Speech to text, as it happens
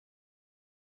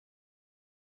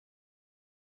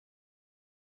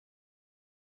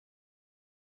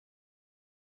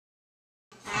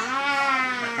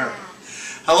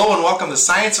Hello and welcome to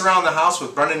Science Around the House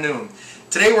with Brendan Noon.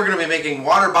 Today we're going to be making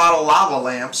water bottle lava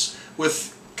lamps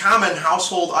with common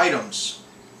household items.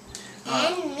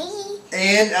 And me.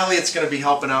 And Elliot's going to be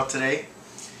helping out today.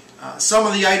 Some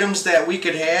of the items that we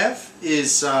could have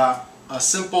is a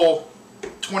simple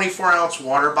 24-ounce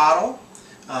water bottle,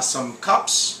 some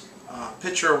cups, a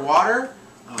pitcher of water,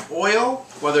 oil,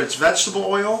 whether it's vegetable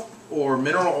oil or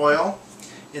mineral oil,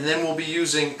 and then we'll be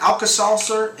using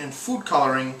Alka-Seltzer and food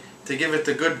coloring to give it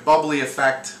the good bubbly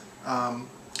effect,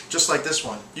 just like this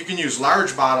one. You can use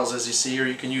large bottles as you see, or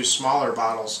you can use smaller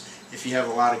bottles if you have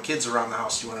a lot of kids around the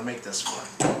house you want to make this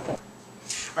for.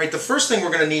 Alright, the first thing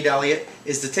we're going to need, Elliot,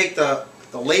 is to take the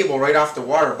label right off the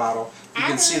water bottle. You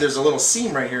can see there's a little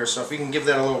seam right here, so if you can give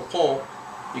that a little pull,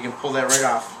 you can pull that right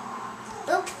off.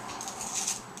 Oop.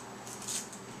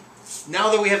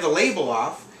 Now that we have the label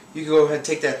off, you can go ahead and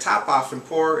take that top off and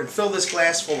pour and fill this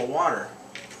glass full of water.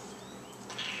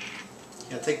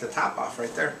 Yeah, take the top off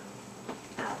right there.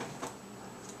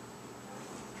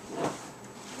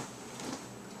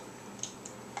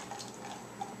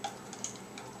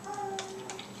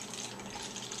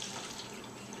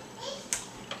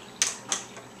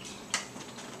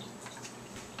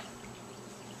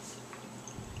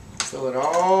 Fill it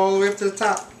all the way up to the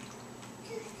top.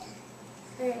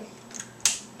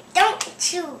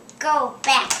 Don't you go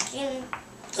back in.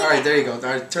 Alright, there you go.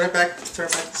 Alright, turn it back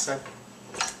this side.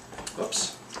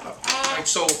 Whoops. Alright,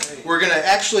 so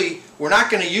we're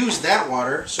not gonna use that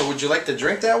water, so would you like to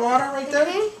drink that water right there?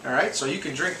 Mm-hmm. Alright, so you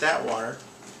can drink that water.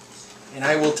 And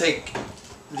I will take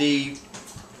the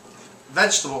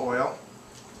vegetable oil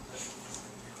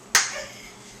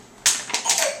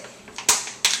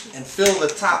and fill the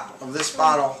top of this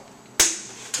bottle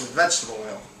with vegetable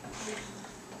oil.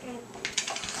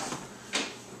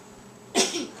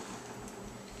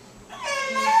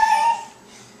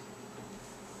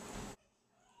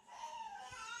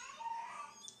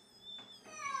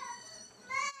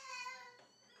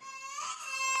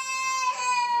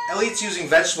 Elliot's using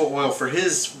vegetable oil for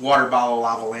his water bottle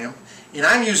lava lamp, and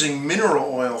I'm using mineral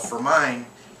oil for mine.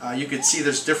 You can see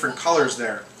there's different colors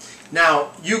there.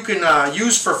 Now, you can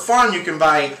use for fun, you can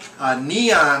buy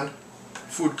neon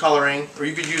food coloring, or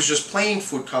you could use just plain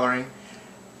food coloring.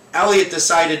 Elliot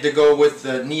decided to go with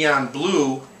the neon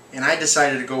blue, and I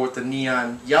decided to go with the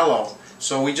neon yellow.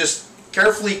 So we just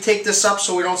carefully take this up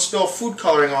so we don't spill food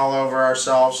coloring all over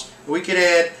ourselves. We could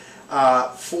add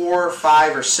 4,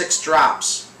 5, or 6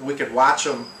 drops. We could watch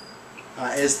them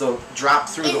as they drop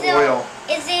through the oil.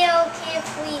 Is it okay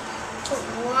if we put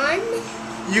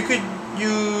 1? You could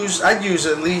I'd use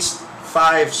at least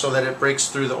 5 so that it breaks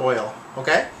through the oil.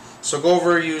 Okay? So go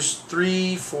over, use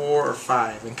 3, 4, or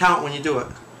 5, and count when you do it.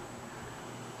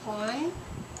 1.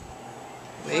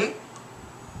 Wait.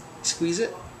 Squeeze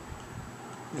it.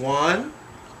 1,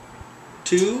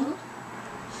 2,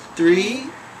 3,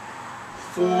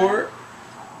 4,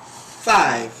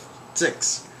 5,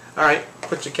 6. Alright,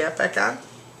 put your cap back on.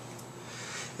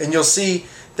 And you'll see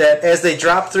that as they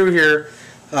drop through here,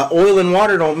 oil and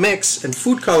water don't mix, and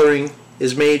food coloring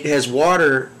has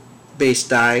water-based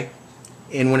dye,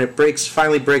 and when it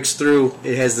finally breaks through,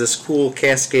 it has this cool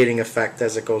cascading effect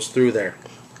as it goes through there.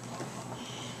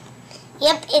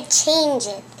 Yep, it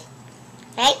changes.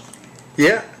 Right?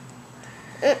 Yeah.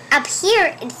 Up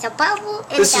here, it's a bubble.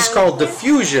 And This is down called here.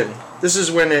 diffusion. This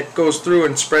is when it goes through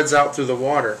and spreads out through the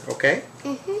water, okay?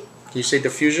 Mm-hmm. Can you say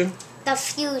diffusion?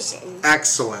 Diffusion.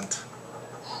 Excellent.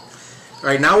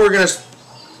 Alright, now we're going to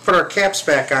put our caps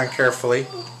back on carefully.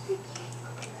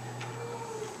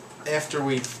 After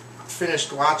we've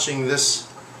finished watching this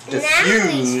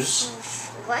diffuse.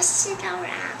 Wash it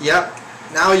around. Yep.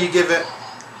 Now you give it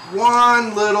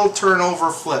one little turnover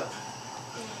flip.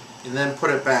 And then put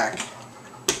it back.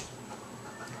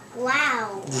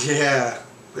 Wow. Yeah.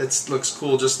 It looks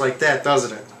cool just like that,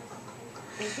 doesn't it?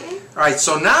 Mm-hmm. Alright,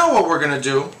 so now what we're going to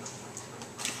do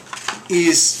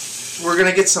is we're going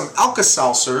to get some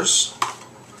Alka-Seltzers.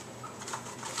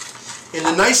 And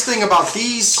the nice thing about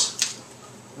these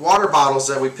water bottles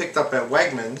that we picked up at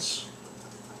Wegmans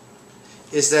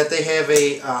is that they have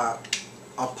a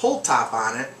pull top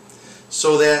on it,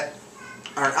 so that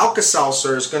our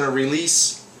Alka-Seltzer is going to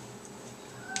release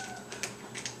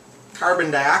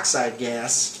carbon dioxide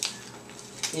gas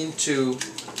into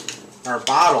our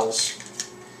bottles,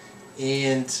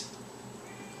 and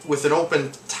with an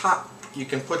open top you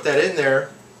can put that in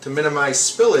there to minimize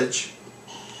spillage,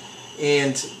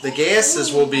 and the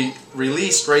gases will be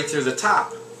released right through the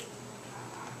top.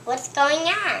 What's going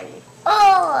on?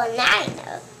 Oh, now I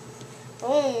know.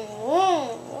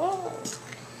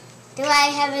 Do I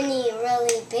have any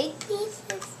really big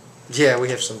pieces? Yeah, we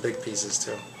have some big pieces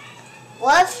too.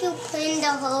 What if you put in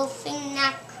the whole thing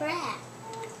not crack?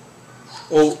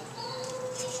 Well,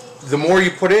 the more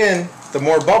you put in, the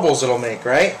more bubbles it'll make,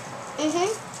 right?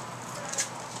 Mm-hmm.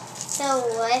 So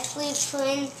what if we put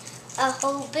in a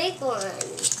whole big one?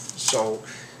 So,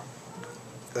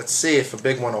 let's see if a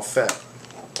big one will fit.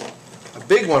 A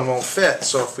big one won't fit,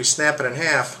 so if we snap it in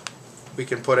half, we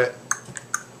can put it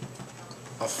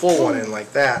a full one in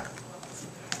like that.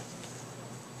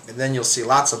 And then you'll see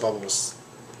lots of bubbles.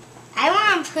 I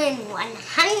want to put in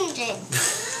 100.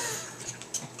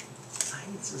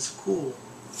 Science is cool.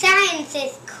 Science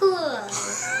is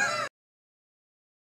cool.